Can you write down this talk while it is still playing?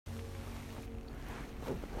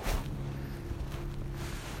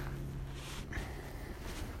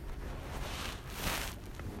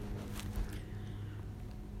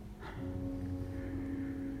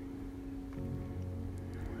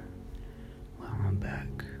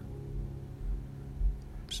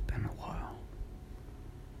It's been a while.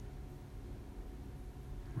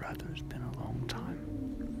 Rather, it's been a long time.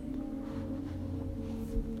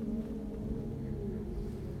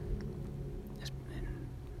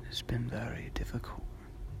 It's been very difficult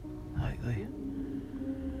lately.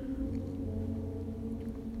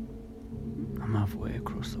 I'm halfway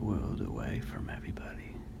across the world away from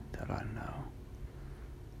everybody that I know.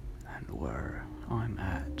 And where I'm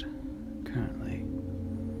at currently,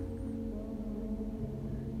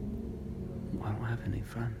 I don't have any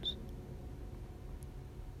friends.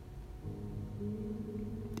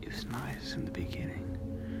 It was nice in the beginning.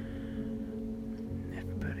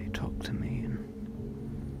 Everybody talked to me and,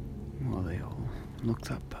 well, they all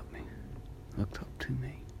looked up at me, looked up to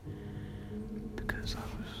me, because I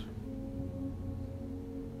was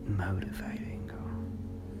motivating or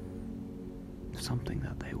something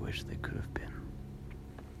that they wish they could have been.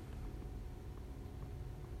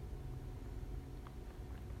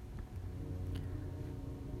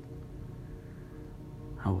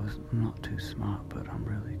 I'm not too smart, but I'm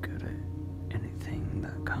really good at anything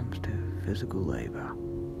that comes to physical labor.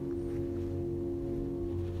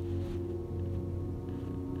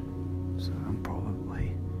 So I'm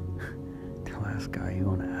probably the last guy you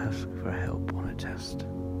want to ask for help on a test.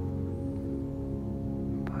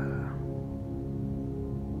 But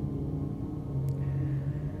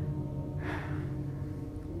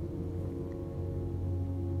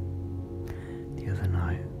the other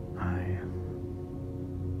night I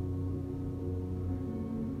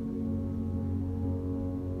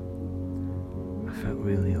felt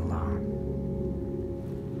really alone.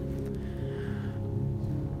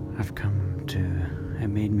 It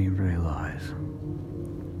made me realize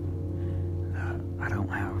that I don't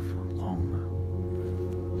have long.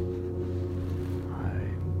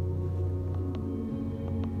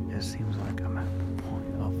 It seems like I'm at the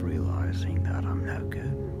point of realizing that I'm no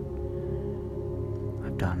good.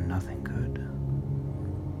 I've done nothing good.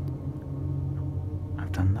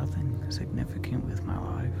 I've done nothing significant with my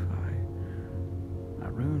life. I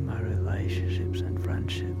ruined my relationships and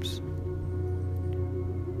friendships.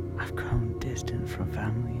 I've grown distant from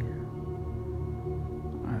family.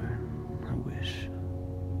 I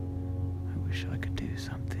wish I could do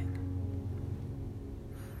something.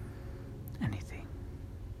 Anything.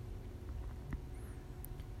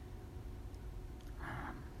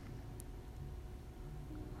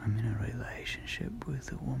 I'm in a relationship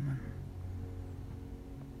with a woman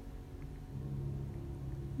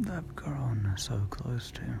that I've grown so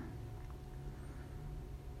close to.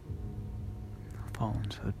 I've fallen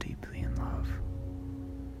so deeply in love.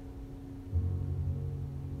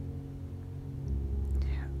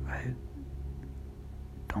 Yeah, I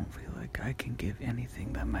don't feel like I can give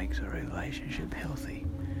anything that makes a relationship healthy.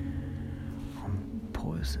 I'm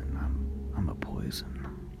poison. I'm a poison.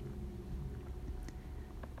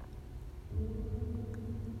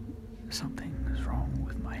 Something is wrong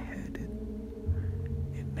with my head.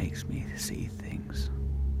 It makes me see things.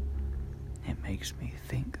 It makes me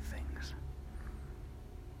think things.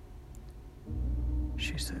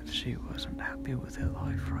 She said she wasn't happy with her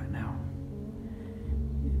life right now.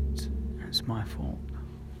 It's my fault.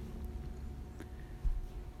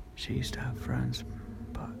 She used to have friends,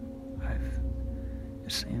 but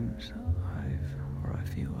it seems I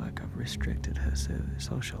feel like I've restricted her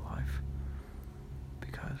social life.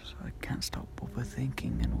 Because I can't stop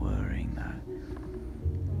overthinking and worrying that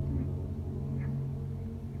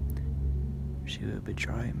she would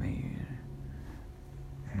betray me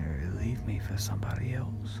or leave me for somebody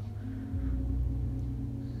else.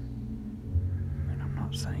 And I'm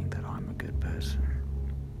not saying that I'm a good person,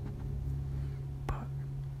 but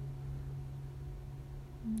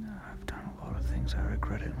I've done a lot of things I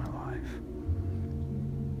regret in my life.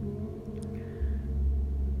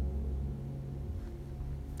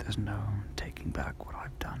 There's no taking back what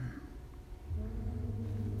I've done.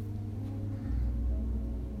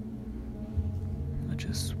 I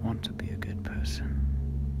just want to be a good person.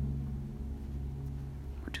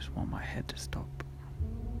 I just want my head to stop.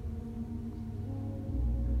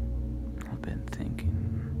 I've been thinking,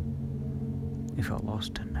 if I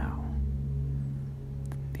lost her now,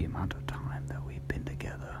 the amount of time that we've been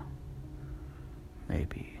together,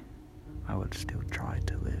 maybe I would still try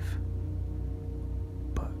to live.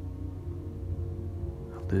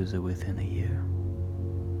 Lose her within a year.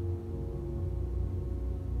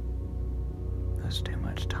 There's too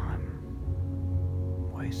much time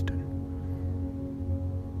wasted.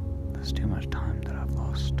 There's too much time that I've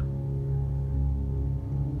lost.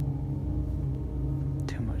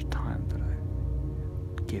 Too much time that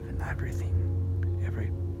I've given everything,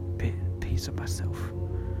 every bit and piece of myself,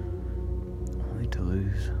 only to lose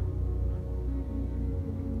lose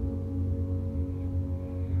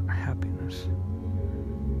happiness.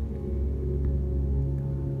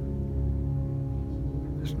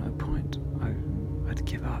 There's no point. I'd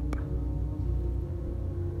give up.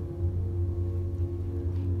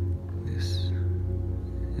 This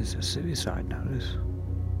is a suicide notice.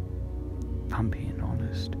 I'm being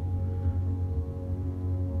honest.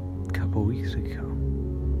 A couple weeks ago,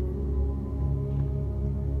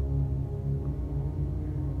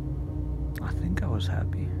 I think I was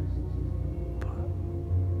happy, but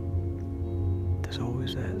there's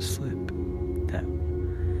always that slip, that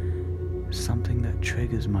something that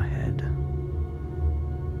triggers my head,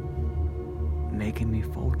 making me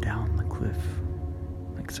fall down the cliff,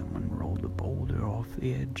 like someone rolled a boulder off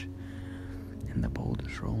the edge, and the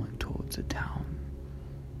boulder's rolling towards a town.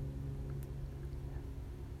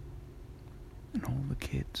 And all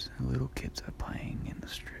the little kids are playing in the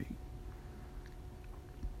street.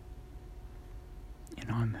 And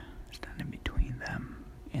I'm standing between them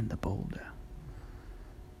and the boulder.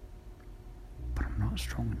 But I'm not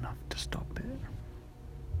strong enough to stop it.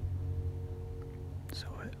 So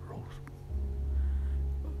it rolls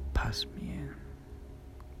past me and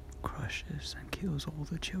crushes and kills all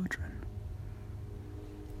the children.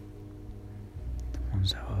 The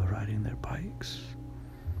ones that were riding their bikes,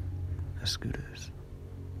 their scooters,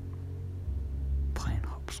 playing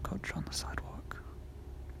hopscotch on the sidewalk.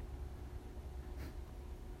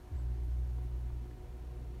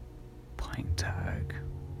 Playing tag.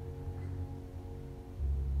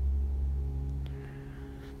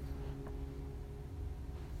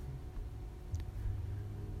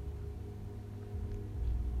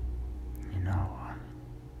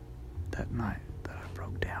 That night that I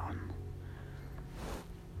broke down,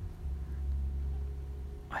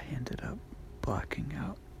 I ended up blacking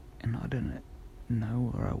out, and I didn't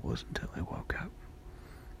know where I was until I woke up.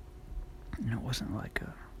 And it wasn't like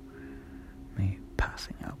me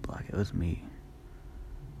passing out black, it was me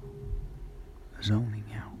zoning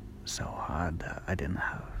out so hard that I didn't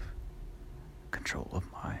have control of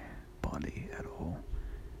my body at all.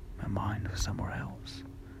 My mind was somewhere else.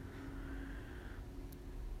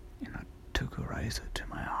 And I took a razor to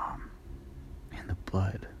my arm, and the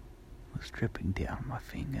blood was dripping down my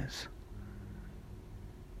fingers.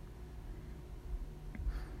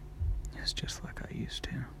 It's just like I used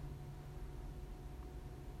to.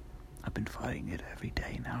 I've been fighting it every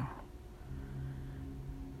day now.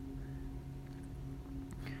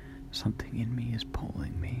 Something in me is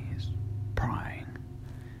pulling me, is prying,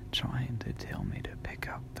 trying to tell me to pick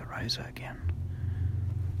up the razor again.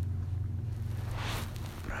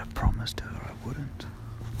 But I promised her I wouldn't.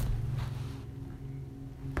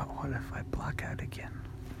 But what if I black out again?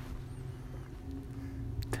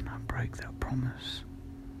 Then I break that promise.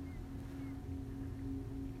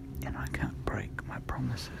 And I can't break my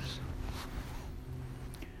promises.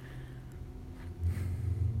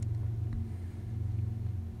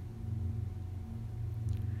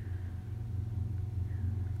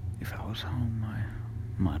 If I was home, I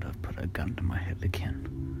might have put a gun to my head again.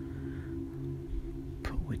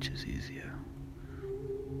 But which is easier?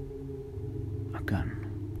 A gun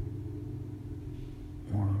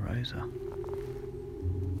or a razor?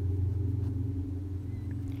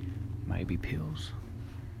 Maybe pills.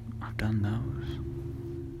 I've done those.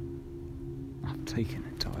 I've taken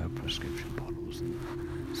entire prescription bottles,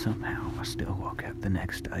 and somehow I still woke up the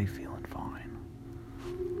next day feeling fine.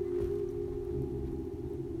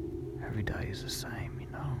 Every day is the same, you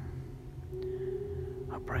know.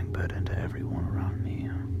 I bring burden to everyone around me.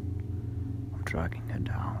 I'm dragging her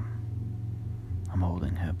down. I'm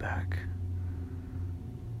holding her back.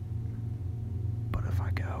 But if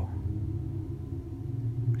I go,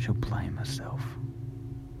 she'll blame herself.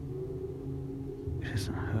 It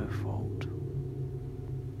isn't her fault.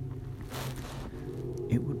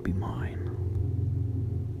 It would be mine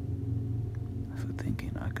for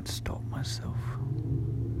thinking I could stop myself,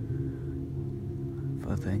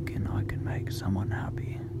 for thinking I could make someone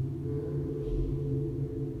happy.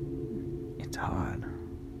 It's hard.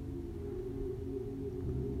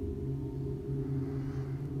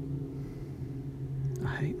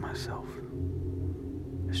 I hate myself.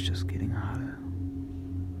 It's just getting harder.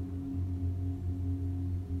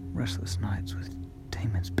 Restless nights with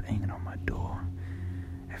demons banging on my door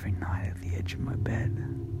every night at the edge of my bed.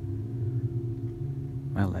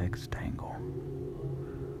 My legs tangle.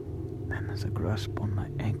 Then there's a grasp on my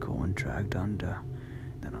ankle and dragged under.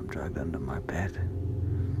 Then I'm dragged under my bed.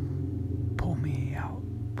 Pull me out,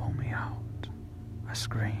 pull me out. I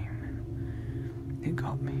scream. It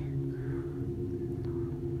got me.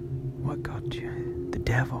 What got you? The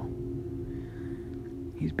devil.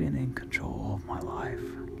 He's been in control of my life.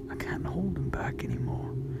 I can't hold him back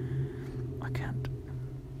anymore. I can't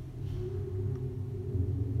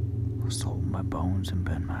salt my bones and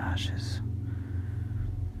burn my ashes.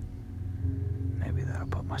 Maybe that'll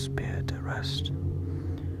put my spirit to rest.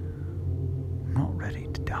 I'm not ready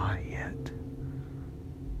to die yet.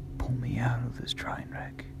 Pull me out of this train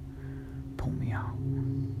wreck. Pull me out.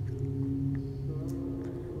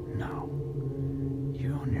 No.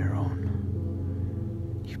 You're on your own.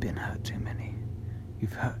 You've been hurt too many.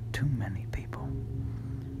 You've hurt too many people.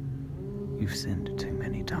 You've sinned too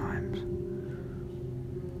many times.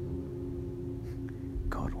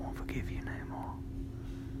 God won't forgive you no more.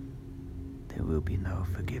 There will be no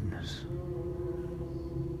forgiveness.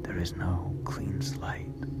 There is no clean slate.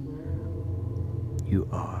 You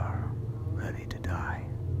are ready to die.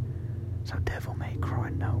 So devil may cry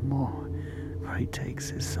no more, for he takes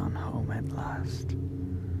his son home at last.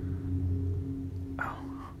 Oh.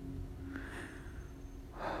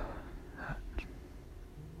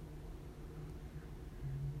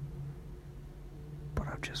 But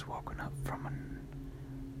I've just woken up from a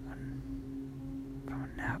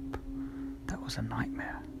nap. That was a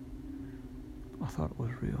nightmare. I thought it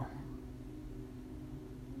was real.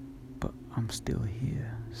 But I'm still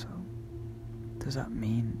here, so does that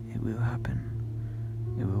mean it will happen?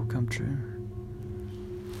 It will come true?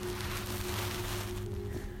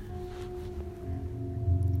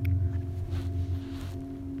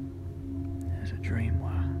 There's a dream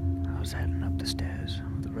where I was heading up the stairs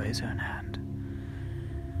with a razor in hand.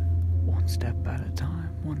 One step at a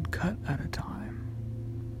time, one cut at a time.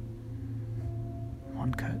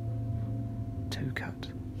 One cut, two cut,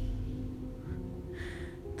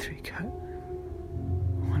 three cut.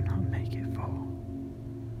 Why not make it four?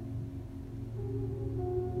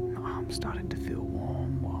 My arm's starting to feel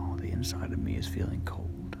warm while the inside of me is feeling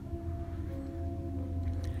cold.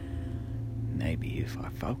 Maybe if I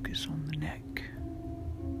focus on the neck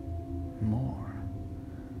more,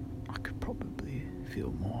 I could probably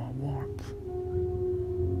feel more warmth.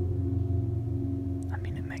 I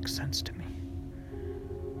mean, it makes sense to me.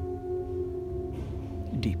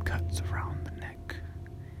 Deep cuts around the neck,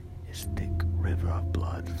 this thick river of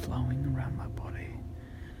blood flowing around my body.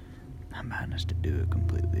 I managed to do it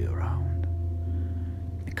completely around.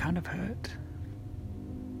 It kind of hurt,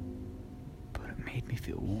 but it made me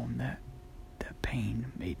feel warm. That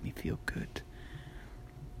pain made me feel good.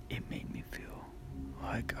 It made me feel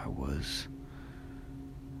like I was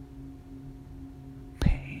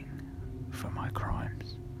paying for my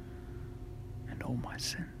crimes and all my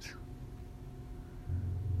sins.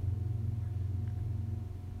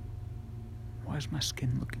 Why is my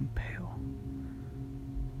skin looking pale?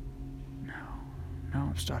 Now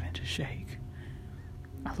I'm starting to shake.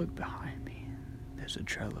 I look behind me. There's a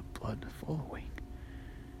trail of blood following.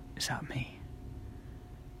 Is that me?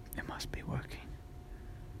 It must be working.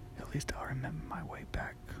 At least I'll remember my way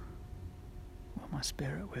back. Well, my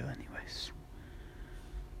spirit will anyways.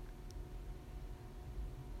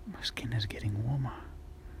 My skin is getting warmer.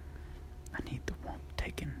 I need the warmth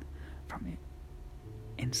taken from it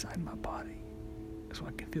inside my body, so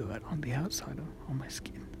I can feel that on the outside on my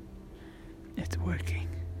skin. It's working.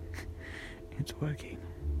 It's working.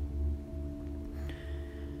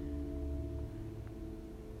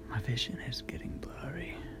 My vision is getting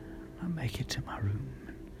blurry. I make it to my room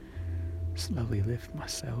and slowly lift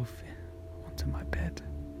myself onto my bed.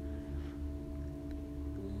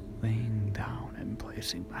 Laying down and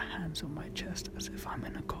placing my hands on my chest as if I'm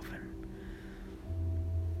in a coffin.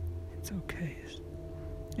 It's okay.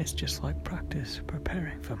 It's just like practice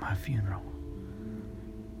preparing for my funeral.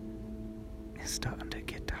 It's starting to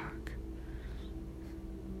get dark.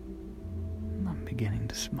 I'm beginning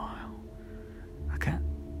to smile. I can't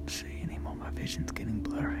see anymore. My vision's getting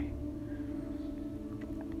blurry.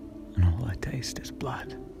 And all I taste is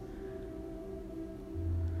blood.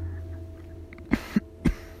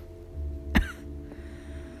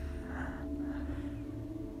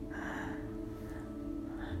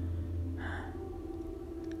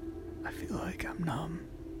 I feel like I'm numb.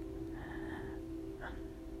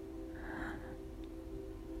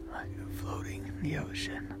 Like I'm floating in the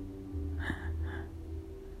ocean.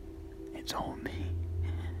 It's on me.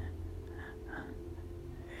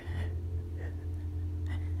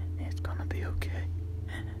 It's gonna be okay.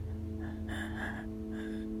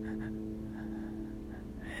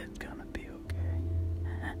 It's gonna be okay.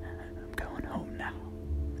 I'm going home now.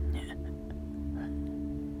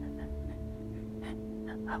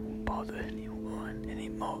 I won't bother anyone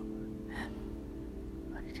anymore.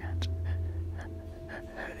 I can't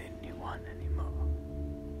hurt anyone anymore.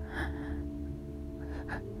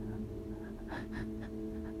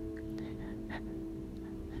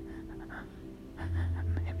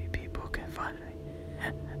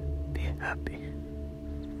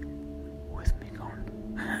 with me gone.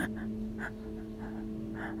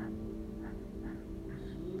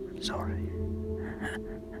 Sorry.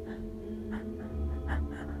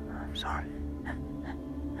 I'm sorry.